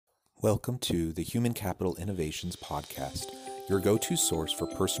Welcome to the Human Capital Innovations Podcast, your go-to source for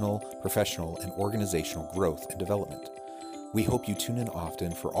personal, professional, and organizational growth and development. We hope you tune in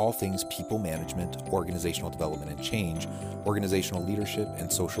often for all things people management, organizational development and change, organizational leadership,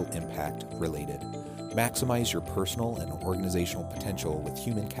 and social impact related. Maximize your personal and organizational potential with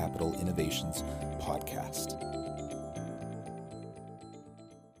Human Capital Innovations Podcast.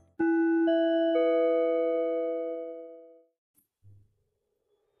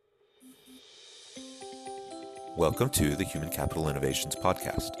 Welcome to the Human Capital Innovations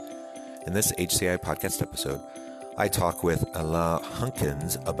Podcast. In this HCI podcast episode, I talk with Alain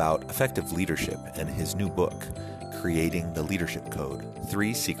Hunkins about effective leadership and his new book, Creating the Leadership Code: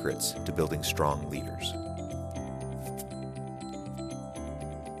 3 Secrets to Building Strong Leaders.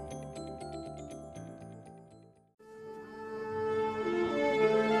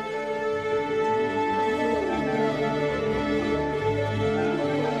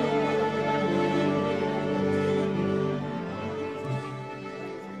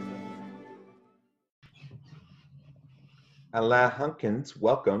 Alain Hunkins,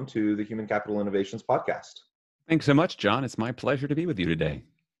 welcome to the Human Capital Innovations Podcast. Thanks so much, John. It's my pleasure to be with you today.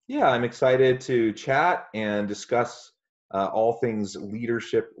 Yeah, I'm excited to chat and discuss all things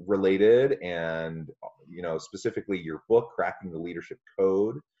leadership related and, specifically your book, Cracking the Leadership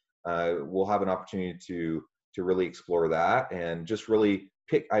Code. We'll have an opportunity to really explore that and just really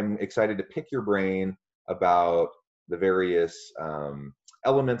I'm excited to pick your brain about the various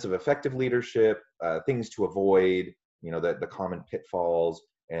elements of effective leadership, things to avoid, the common pitfalls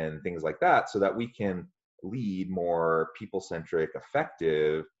and things like that, so that we can lead more people-centric,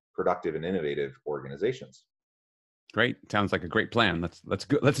 effective, productive, and innovative organizations. Great. Sounds like a great plan. Let's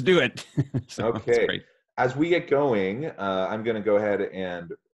go. Let's do it. Okay. Great. As we get going, I'm going to go ahead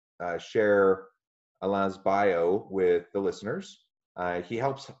and share Alain's bio with the listeners. He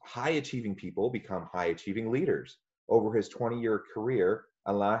helps high-achieving people become high-achieving leaders. Over his 20-year career,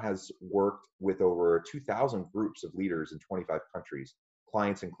 Alain has worked with over 2,000 groups of leaders in 25 countries.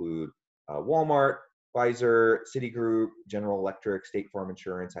 Clients include Walmart, Pfizer, Citigroup, General Electric, State Farm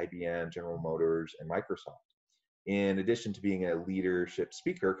Insurance, IBM, General Motors, and Microsoft. In addition to being a leadership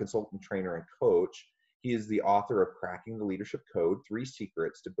speaker, consultant, trainer, and coach, he is the author of Cracking the Leadership Code: 3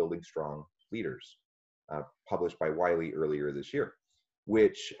 Secrets to Building Strong Leaders, published by Wiley earlier this year,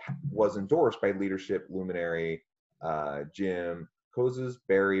 which was endorsed by leadership luminary Jim Kozes,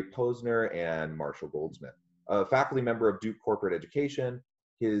 Barry Posner, and Marshall Goldsmith. A faculty member of Duke Corporate Education,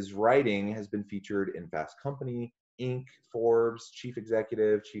 his writing has been featured in Fast Company, Inc., Forbes, Chief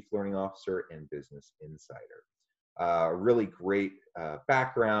Executive, Chief Learning Officer, and Business Insider. Really great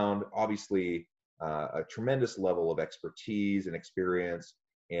background, obviously a tremendous level of expertise and experience,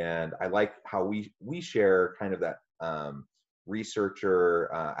 and I like how we share kind of that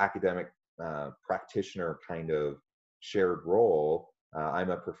researcher, academic practitioner kind of shared role. I'm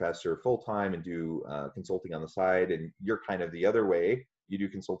a professor full-time and do consulting on the side, and you're kind of the other way. You do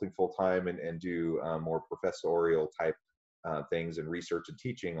consulting full-time and do more professorial type things and research and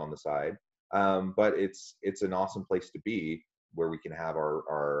teaching on the side. But it's an awesome place to be, where we can have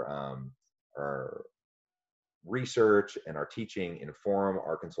our research and our teaching inform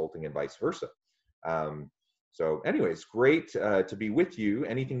our consulting and vice versa. So anyways, great to be with you.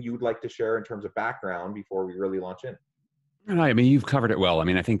 Anything you would like to share in terms of background before we really launch in? I mean, you've covered it well. I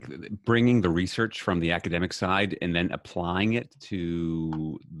mean, I think bringing the research from the academic side and then applying it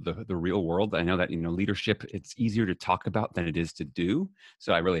to the real world. I know that, leadership, it's easier to talk about than it is to do.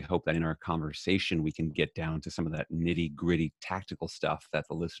 So I really hope that in our conversation, we can get down to some of that nitty gritty tactical stuff that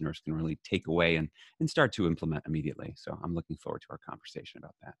the listeners can really take away and start to implement immediately. So I'm looking forward to our conversation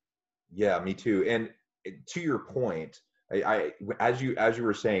about that. Yeah, me too. And to your point, I as you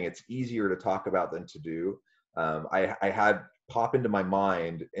were saying, it's easier to talk about than to do. I had pop into my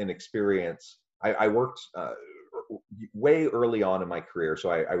mind an experience. I worked way early on in my career. So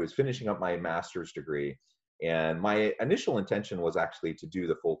I was finishing up my master's degree, and my initial intention was actually to do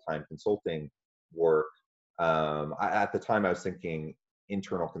the full-time consulting work. At the time, I was thinking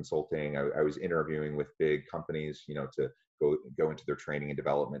internal consulting. I was interviewing with big companies, to go into their training and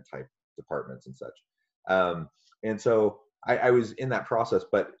development type departments and such. And so I was in that process,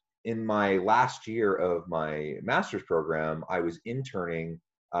 but in my last year of my master's program, I was interning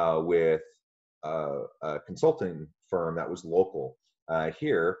with a consulting firm that was local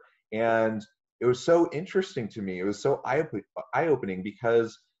here. And it was so interesting to me. It was so eye-opening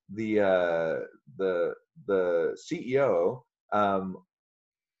because the CEO,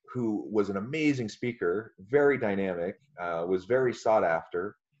 who was an amazing speaker, very dynamic, was very sought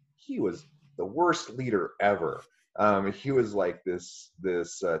after. He was the worst leader ever. He was like this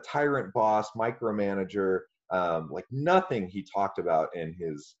tyrant boss, micromanager. Like nothing he talked about in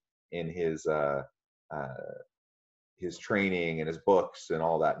uh, his training and his books and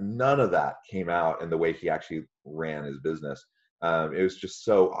all that. None of that came out in the way he actually ran his business. It was just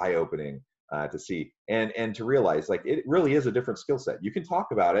so eye opening to see and to realize like it really is a different skill set. You can talk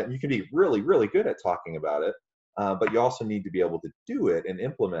about it and you can be really really good at talking about it, but you also need to be able to do it and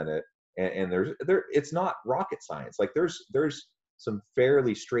implement it. And it's not rocket science. Like there's some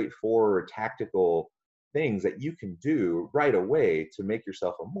fairly straightforward tactical things that you can do right away to make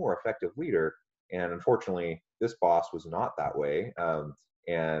yourself a more effective leader. And unfortunately, this boss was not that way.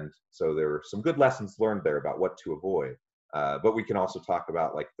 And so there were some good lessons learned there about what to avoid. But we can also talk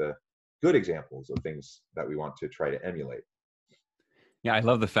about like the good examples of things that we want to try to emulate. Yeah, I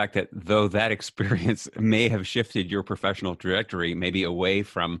love the fact that though that experience may have shifted your professional trajectory, maybe away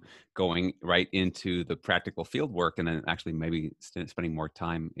from going right into the practical field work and then actually maybe spending more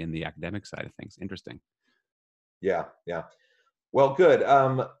time in the academic side of things. Interesting. Yeah, yeah. Well, good.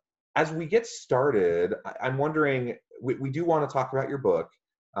 As we get started, I'm wondering, we do want to talk about your book,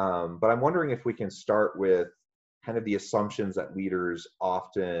 but I'm wondering if we can start with kind of the assumptions that leaders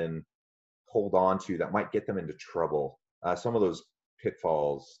often hold on to that might get them into trouble. Some of those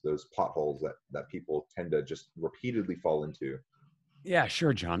pitfalls, those potholes that people tend to just repeatedly fall into. Yeah,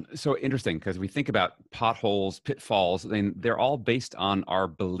 sure, John. So interesting because we think about potholes, pitfalls, and they're all based on our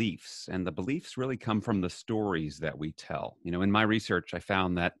beliefs. And the beliefs really come from the stories that we tell. In my research, I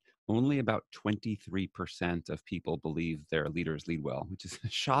found that only about 23% of people believe their leaders lead well, which is a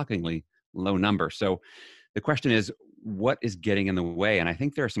shockingly low number. So the question is, what is getting in the way? And I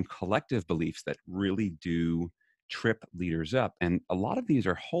think there are some collective beliefs that really do trip leaders up. And a lot of these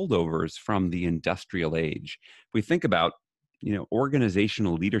are holdovers from the industrial age. If we think about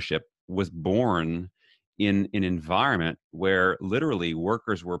organizational leadership was born in an environment where literally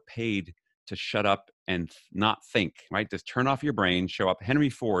workers were paid to shut up and not think, right? Just turn off your brain, show up. Henry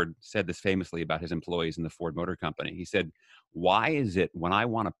Ford said this famously about his employees in the Ford Motor Company. He said, "Why is it when I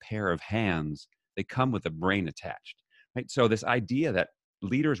want a pair of hands, they come with a brain attached?" Right? So this idea that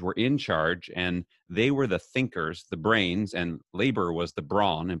leaders were in charge and they were the thinkers, the brains, and labor was the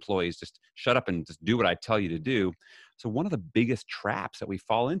brawn. Employees just shut up and just do what I tell you to do. So one of the biggest traps that we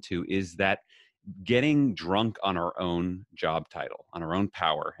fall into is that getting drunk on our own job title, on our own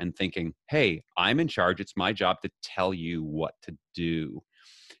power, and thinking, hey, I'm in charge. It's my job to tell you what to do.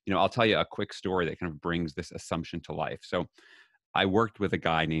 I'll tell you a quick story that kind of brings this assumption to life. So I worked with a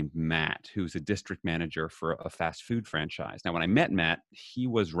guy named Matt, who's a district manager for a fast food franchise. Now, when I met Matt, he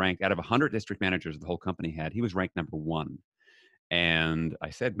was ranked out of 100 district managers the whole company had. He was ranked number one. And I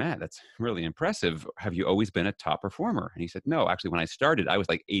said, "Matt, that's really impressive. Have you always been a top performer?" And he said, "No, actually, when I started, I was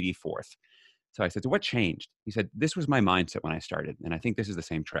like 84th. So I said, "So what changed?" He said, "This was my mindset when I started. And I think this is the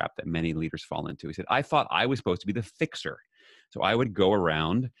same trap that many leaders fall into." He said, "I thought I was supposed to be the fixer. So I would go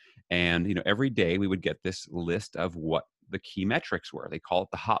around and, every day we would get this list of what the key metrics were. They call it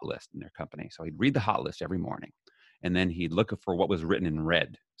the hot list in their company. So he'd read the hot list every morning. And then he'd look for what was written in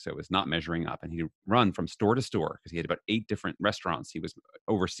red. So it was not measuring up. And he'd run from store to store because he had about 8 different restaurants he was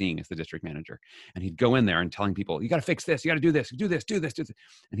overseeing as the district manager. And he'd go in there and telling people, you got to fix this, you got to do this, do this, do this, do this.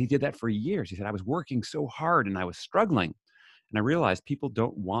 And he did that for years. He said, I was working so hard and I was struggling. And I realized people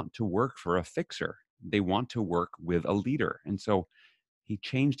don't want to work for a fixer. They want to work with a leader. And so he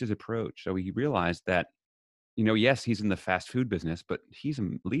changed his approach. So he realized that yes, he's in the fast food business, but he's a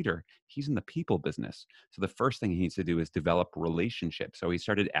leader. He's in the people business. So the first thing he needs to do is develop relationships. So he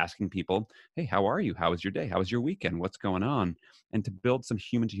started asking people, hey, how are you? How was your day? How was your weekend? What's going on? And to build some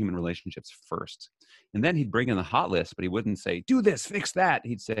human to human relationships first. And then he'd bring in the hot list, but he wouldn't say, do this, fix that.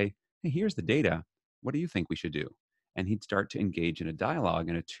 He'd say, hey, here's the data. What do you think we should do? And he'd start to engage in a dialogue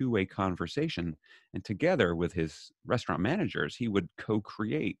and a two-way conversation. And together with his restaurant managers, he would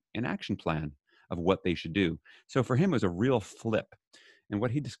co-create an action plan of what they should do. So for him, it was a real flip. And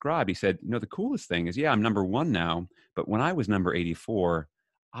what he described, he said, the coolest thing is, yeah, I'm number one now, but when I was number 84,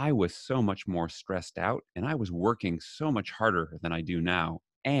 I was so much more stressed out and I was working so much harder than I do now.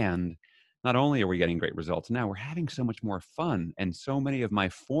 And not only are we getting great results now, we're having so much more fun. And so many of my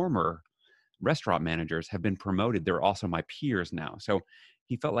former restaurant managers have been promoted. They're also my peers now. So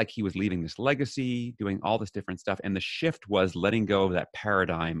he felt like he was leaving this legacy, doing all this different stuff. And the shift was letting go of that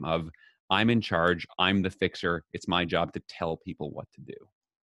paradigm of, I'm in charge. I'm the fixer. It's my job to tell people what to do.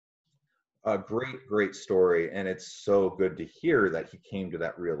 A great, great story. And it's so good to hear that he came to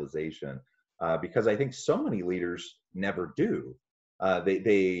that realization because I think so many leaders never do.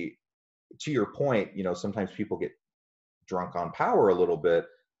 They, to your point, sometimes people get drunk on power a little bit.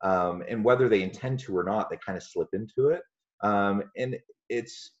 And whether they intend to or not, they kind of slip into it. And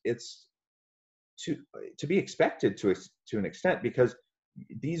it's to be expected to an extent, because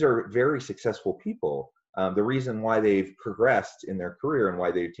these are very successful people. The reason why they've progressed in their career and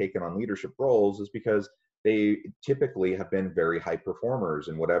why they've taken on leadership roles is because they typically have been very high performers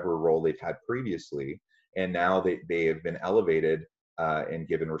in whatever role they've had previously, and now they have been elevated and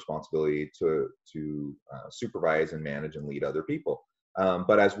given responsibility to supervise and manage and lead other people.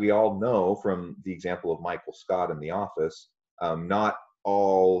 But as we all know from the example of Michael Scott in The Office, not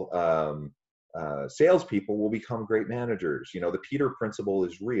all salespeople will become great managers. The Peter principle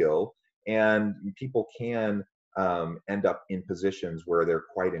is real, and people can end up in positions where they're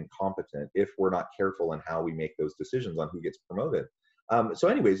quite incompetent if we're not careful in how we make those decisions on who gets promoted. So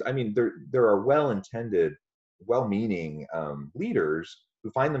anyways, I mean, there are well-intended, well-meaning leaders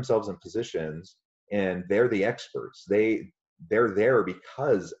who find themselves in positions and they're the experts. They're there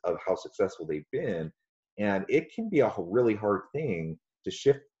because of how successful they've been. And it can be a really hard thing to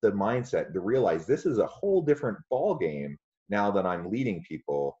shift the mindset, to realize this is a whole different ball game now that I'm leading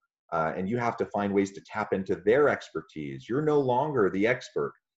people. And you have to find ways to tap into their expertise. You're no longer the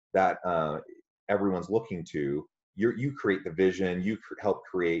expert that everyone's looking to. You create the vision, you help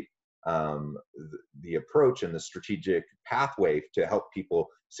create the approach and the strategic pathway to help people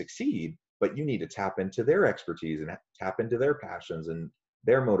succeed, but you need to tap into their expertise and tap into their passions and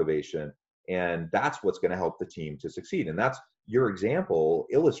their motivation. And that's what's going to help the team to succeed. And that's your example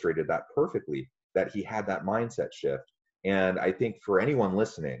illustrated that perfectly, that he had that mindset shift. And I think for anyone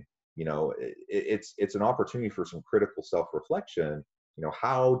listening, it's an opportunity for some critical self-reflection.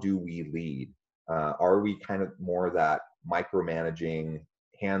 How do we lead? Are we kind of more that micromanaging,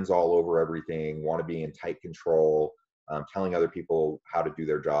 hands all over everything, want to be in tight control, telling other people how to do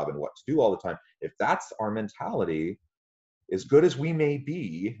their job and what to do all the time? If that's our mentality, as good as we may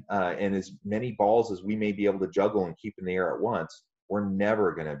be, and as many balls as we may be able to juggle and keep in the air at once, we're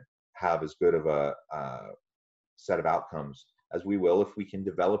never going to have as good of a set of outcomes as we will if we can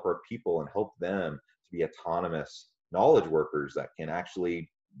develop our people and help them to be autonomous knowledge workers that can actually,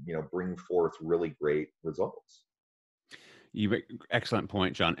 bring forth really great results. You make excellent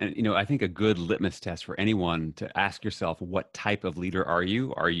point, John. And I think a good litmus test for anyone to ask yourself, what type of leader are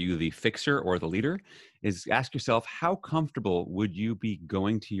you? Are you the fixer or the leader? Is ask yourself, how comfortable would you be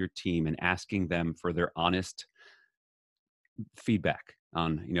going to your team and asking them for their honest feedback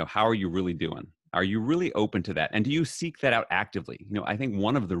on, how are you really doing? Are you really open to that? And do you seek that out actively? I think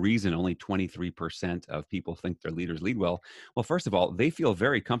one of the reason only 23% of people think their leaders lead well, first of all, they feel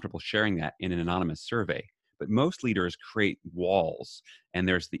very comfortable sharing that in an anonymous survey. But most leaders create walls, and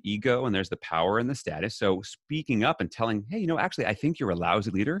there's the ego and there's the power and the status. So speaking up and telling, hey, actually, I think you're a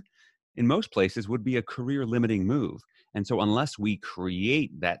lousy leader, in most places would be a career limiting move. And so unless we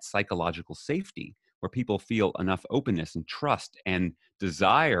create that psychological safety where people feel enough openness and trust and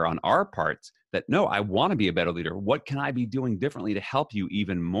desire on our parts that, no, I want to be a better leader. What can I be doing differently to help you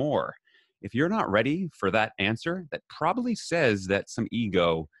even more? If you're not ready for that answer, that probably says that some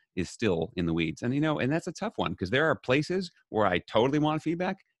ego is still in the weeds. And, and that's a tough one, because there are places where I totally want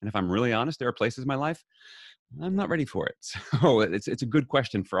feedback. And if I'm really honest, there are places in my life I'm not ready for it. So it's a good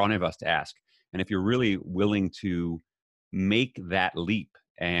question for any of us to ask. And if you're really willing to make that leap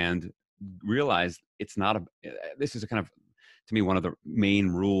and realize it's not this is a kind of, to me, one of the main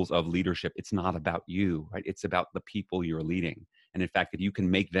rules of leadership. It's not about you, right? It's about the people you're leading. And in fact, if you can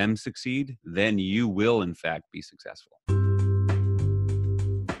make them succeed, then you will, in fact, be successful.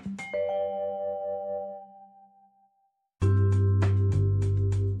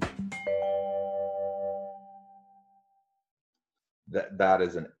 That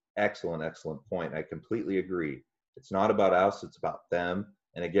is an excellent point. I completely agree. It's not about us, it's about them.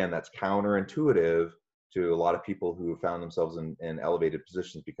 And again, that's counterintuitive to a lot of people who have found themselves in elevated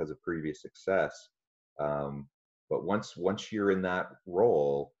positions because of previous success. But once you're in that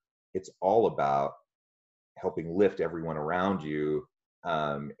role, it's all about helping lift everyone around you.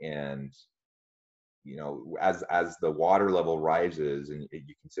 And as the water level rises, and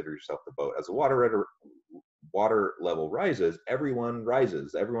you consider yourself the boat, as the water level rises, everyone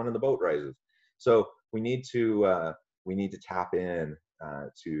in the boat rises. So we need to tap in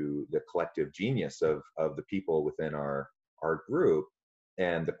to the collective genius of the people within our group.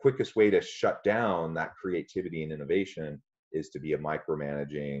 And the quickest way to shut down that creativity and innovation is to be a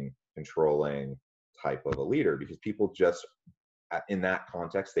micromanaging, controlling type of a leader, because people just, in that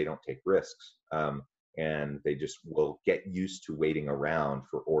context, they don't take risks. And they just will get used to waiting around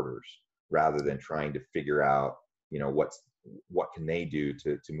for orders rather than trying to figure out, what can they do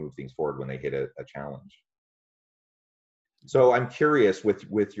to move things forward when they hit a challenge. So I'm curious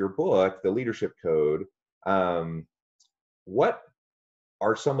with your book, The Leadership Code, um, what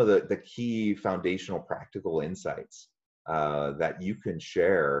are some of the key foundational practical insights that you can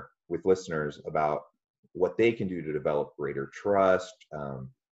share with listeners about what they can do to develop greater trust,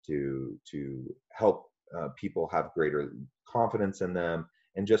 to help people have greater confidence in them,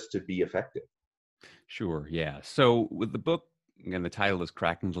 and just to be effective? Sure. Yeah. So with the book, again, the title is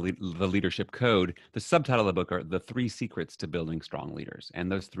Cracking the Leadership Code. The subtitle of the book are The Three Secrets to Building Strong Leaders.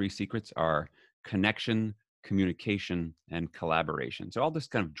 And those three secrets are connection, communication, and collaboration. So I'll just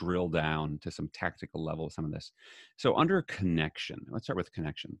kind of drill down to some tactical level of some of this. So under connection, let's start with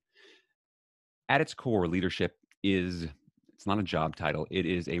connection. At its core, leadership is it's not a job title. It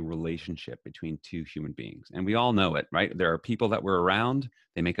is a relationship between two human beings. And we all know it, right? There are people that we're around,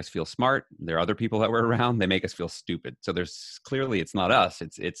 they make us feel smart. There are other people that we're around, they make us feel stupid. So there's clearly it's not us.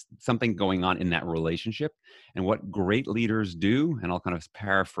 It's something going on in that relationship. And what great leaders do, and I'll kind of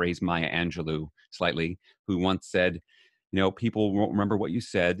paraphrase Maya Angelou slightly, who once said, people won't remember what you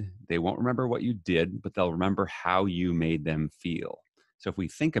said, they won't remember what you did, but they'll remember how you made them feel. So if we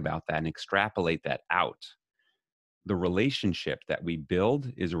think about that and extrapolate that out, the relationship that we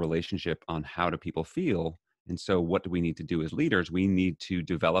build is a relationship on how do people feel. And so what do we need to do as leaders? We need to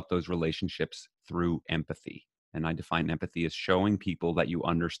develop those relationships through empathy. And I define empathy as showing people that you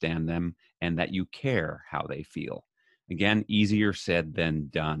understand them and that you care how they feel. Again, easier said than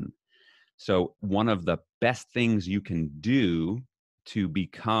done. So, one of the best things you can do to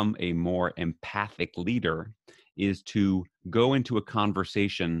become a more empathic leader is to go into a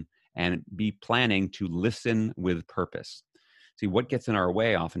conversation and be planning to listen with purpose. See, what gets in our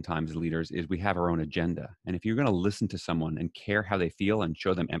way oftentimes as leaders is we have our own agenda. And if you're going to listen to someone and care how they feel and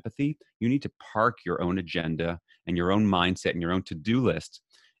show them empathy, you need to park your own agenda and your own mindset and your own to-do list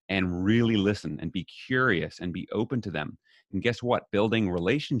and really listen and be curious and be open to them. And guess what? Building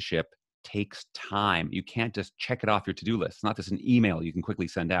relationship takes time. You can't just check it off your to-do list. It's not just an email you can quickly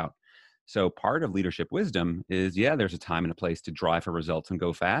send out. So part of leadership wisdom is, yeah, there's a time and a place to drive for results and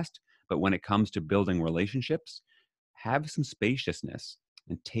go fast. But when it comes to building relationships, have some spaciousness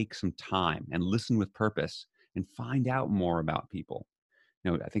and take some time and listen with purpose and find out more about people.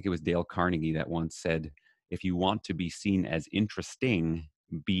 I think it was Dale Carnegie that once said, if you want to be seen as interesting,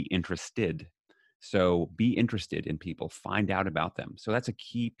 be interested. So be interested in people, find out about them. So that's a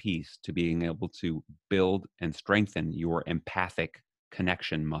key piece to being able to build and strengthen your empathic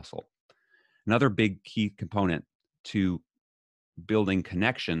connection muscle. Another big key component to building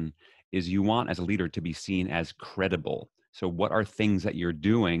connection is you want as a leader to be seen as credible. So what are things that you're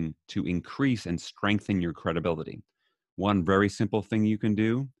doing to increase and strengthen your credibility? One very simple thing you can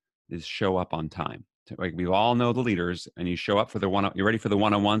do is show up on time. Like we all know the leaders, and you show up for the you're ready for the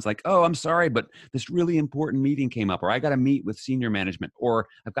one-on-ones, like, oh, I'm sorry, but this really important meeting came up, or I got to meet with senior management, or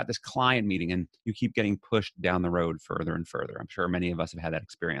I've got this client meeting, and you keep getting pushed down the road further and further. I'm sure many of us have had that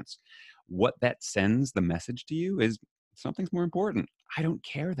experience. What that sends the message to you is something's more important. I don't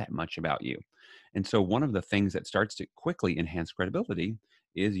care that much about you. And so one of the things that starts to quickly enhance credibility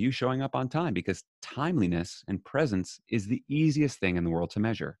is you showing up on time, because timeliness and presence is the easiest thing in the world to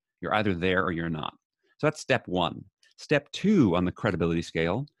measure. You're either there or you're not. So that's step one. Step two on the credibility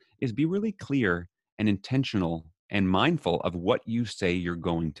scale is be really clear and intentional and mindful of what you say you're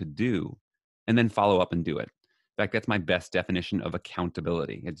going to do, and then follow up and do it. In fact, that's my best definition of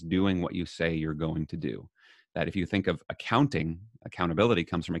accountability. It's doing what you say you're going to do. That if you think of accounting, accountability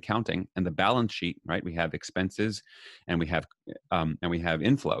comes from accounting, and the balance sheet, right? We have expenses, and we have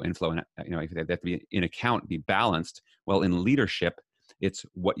inflow. Inflow, and they have to be in account, be balanced. Well, in leadership, it's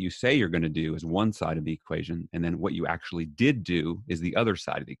what you say you're going to do is one side of the equation, and then what you actually did do is the other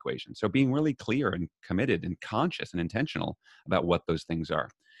side of the equation. So being really clear and committed and conscious and intentional about what those things are.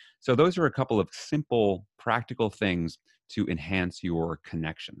 So those are a couple of simple, practical things to enhance your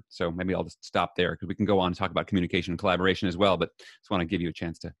connection. So maybe I'll just stop there, because we can go on and talk about communication and collaboration as well, but just want to give you a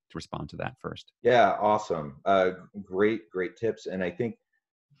chance to respond to that first. Yeah, awesome. Great tips. And I think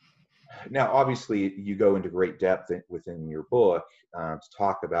now, obviously, you go into great depth within your book to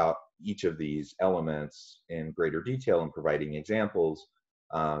talk about each of these elements in greater detail and providing examples,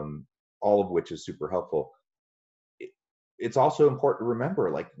 all of which is super helpful. It's also important to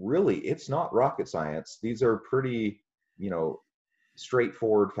remember, like, really, it's not rocket science. These are pretty,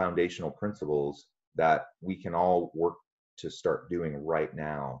 straightforward foundational principles that we can all work to start doing right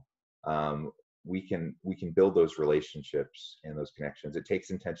now. We can build those relationships and those connections. It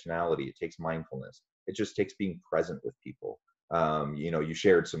takes intentionality. It takes mindfulness. It just takes being present with people. You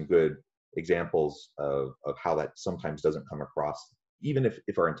shared some good examples of how that sometimes doesn't come across, even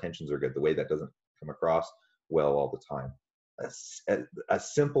if our intentions are good, the way that doesn't come across well all the time. a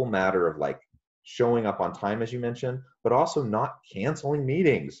simple matter of like showing up on time, as you mentioned, but also not canceling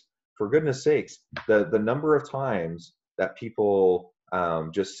meetings. For goodness sakes, the number of times that people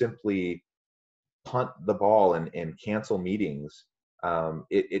just simply punt the ball and cancel meetings,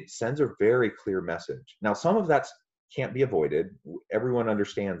 it sends a very clear message. Now, some of that can't be avoided. Everyone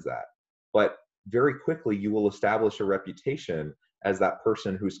understands that. But very quickly, you will establish a reputation as that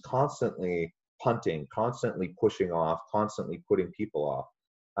person who's constantly punting, constantly pushing off, constantly putting people off.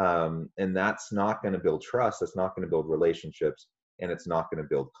 And that's not going to build trust. That's not going to build relationships. And it's not going to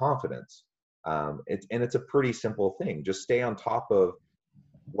build confidence. It's a pretty simple thing. Just stay on top of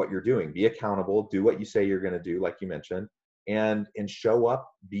what you're doing, be accountable, do what you say you're going to do, like you mentioned, and show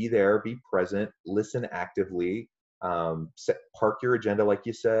up, be there, be present, listen actively, park your agenda, like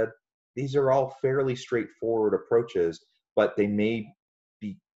you said. These are all fairly straightforward approaches, but they may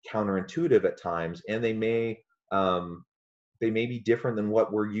be counterintuitive at times, and they may be different than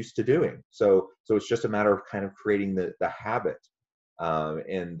what we're used to doing. So it's just a matter of kind of creating the habit,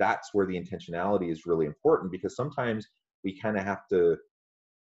 and that's where the intentionality is really important, because sometimes we kind of have to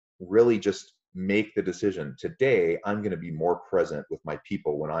really just make the decision. Today, I'm going to be more present with my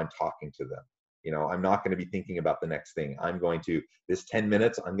people when I'm talking to them. I'm not going to be thinking about the next thing. I'm going to, this 10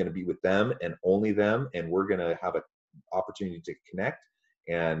 minutes, I'm going to be with them and only them. And we're going to have an opportunity to connect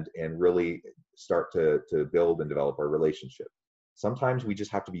and really start to build and develop our relationship. Sometimes we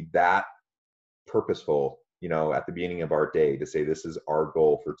just have to be that purposeful, at the beginning of our day to say, this is our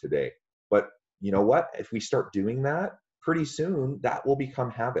goal for today. But you know what? If we start doing that, pretty soon that will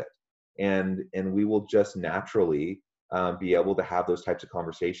become habit, and we will just naturally be able to have those types of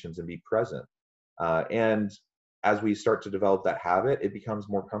conversations and be present. And as we start to develop that habit, it becomes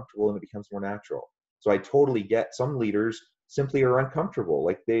more comfortable and it becomes more natural. So I totally get some leaders simply are uncomfortable.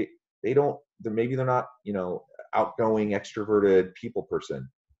 Like maybe they're not, outgoing, extroverted people person.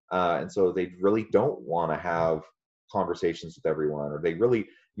 And so they really don't want to have conversations with everyone, or they really,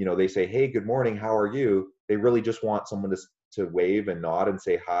 they say, hey, good morning, how are you? They really just want someone to wave and nod and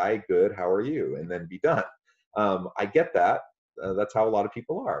say, hi, good, how are you? And then be done. I get that. That's how a lot of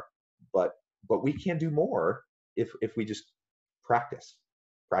people are. But we can do more if we just practice.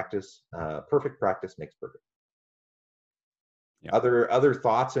 Perfect practice makes perfect. Yeah. Other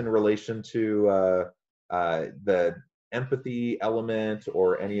thoughts in relation to the empathy element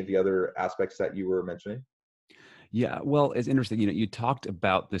or any of the other aspects that you were mentioning? Yeah, well, it's interesting. You talked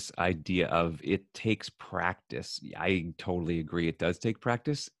about this idea of it takes practice. I totally agree. It does take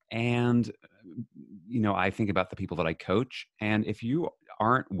practice. And, I think about the people that I coach. And if you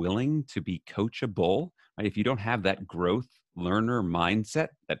aren't willing to be coachable, right, if you don't have that growth learner mindset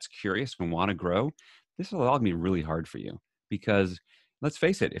that's curious and want to grow, this will all be really hard for you. Because let's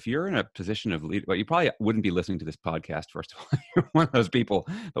face it, if you're in a position of lead, well, you probably wouldn't be listening to this podcast, first of all. You're one of those people,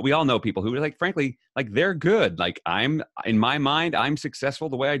 but we all know people who are like, frankly, like they're good. Like in my mind, I'm successful.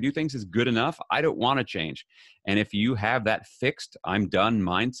 The way I do things is good enough. I don't want to change. And if you have that fixed, I'm done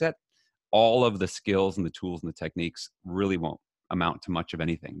mindset, all of the skills and the tools and the techniques really won't amount to much of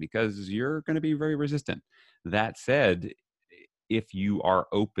anything, because you're going to be very resistant. That said, if you are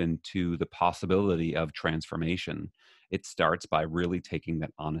open to the possibility of transformation, it starts by really taking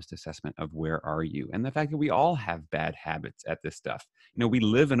that honest assessment of where are you, and the fact that we all have bad habits at this stuff. We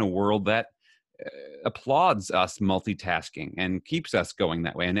live in a world that applauds us multitasking and keeps us going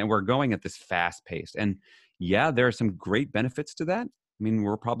that way, and we're going at this fast pace. And yeah, there are some great benefits to that. I mean,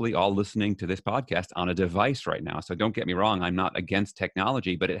 we're probably all listening to this podcast on a device right now, so don't get me wrong, I'm not against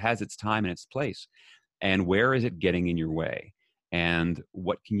technology, but it has its time and its place. And where is it getting in your way? And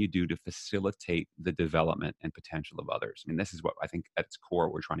what can you do to facilitate the development and potential of others? I mean, this is what I think at its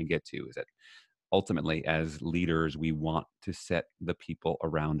core we're trying to get to, is that ultimately, as leaders, we want to set the people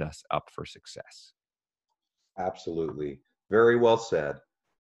around us up for success. Absolutely. Very well said.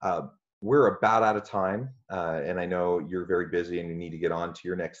 We're about out of time, and I know you're very busy and you need to get on to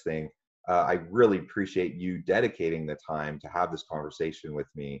your next thing. I really appreciate you dedicating the time to have this conversation with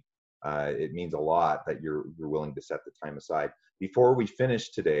me. It means a lot that you're willing to set the time aside. Before we finish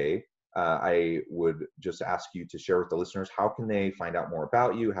today, I would just ask you to share with the listeners, how can they find out more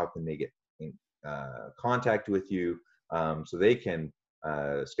about you? How can they get in contact with you, so they can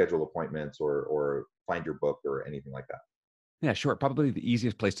schedule appointments or find your book or anything like that? Yeah, sure. Probably the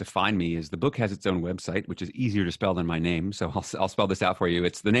easiest place to find me is the book has its own website, which is easier to spell than my name. So I'll spell this out for you.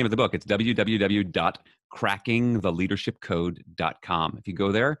 It's the name of the book. It's www.crackingtheleadershipcode.com. If you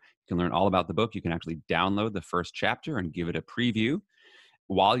go there, you can learn all about the book. You can actually download the first chapter and give it a preview.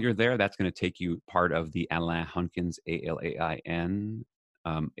 While you're there, that's going to take you part of the Alain Hunkins, ALAIN,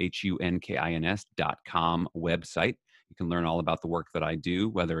 HUNKINS.com website. You can learn all about the work that I do,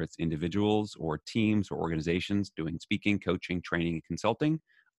 whether it's individuals or teams or organizations doing speaking, coaching, training, and consulting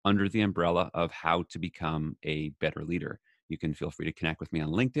under the umbrella of how to become a better leader. You can feel free to connect with me on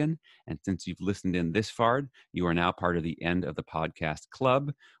LinkedIn. And since you've listened in this far, you are now part of the End of the Podcast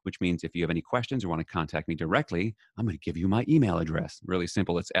Club, which means if you have any questions or want to contact me directly, I'm going to give you my email address. Really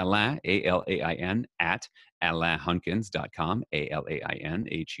simple. It's Alain, A-L-A-I-N, at AlainHunkins.com,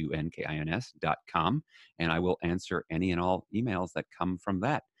 ALAINHUNKINS.com. And I will answer any and all emails that come from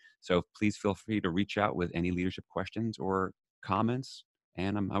that. So please feel free to reach out with any leadership questions or comments.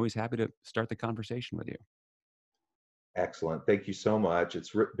 And I'm always happy to start the conversation with you. Excellent. Thank you so much.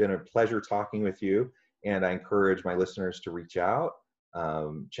 It's been a pleasure talking with you. And I encourage my listeners to reach out,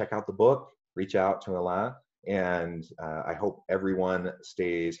 check out the book, reach out to Alain. And I hope everyone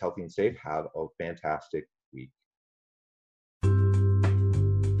stays healthy and safe. Have a fantastic week.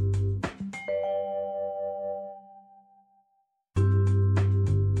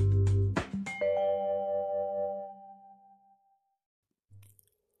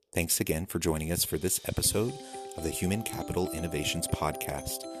 Thanks again for joining us for this episode of the Human Capital Innovations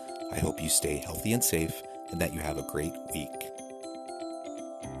Podcast. I hope you stay healthy and safe and that you have a great week.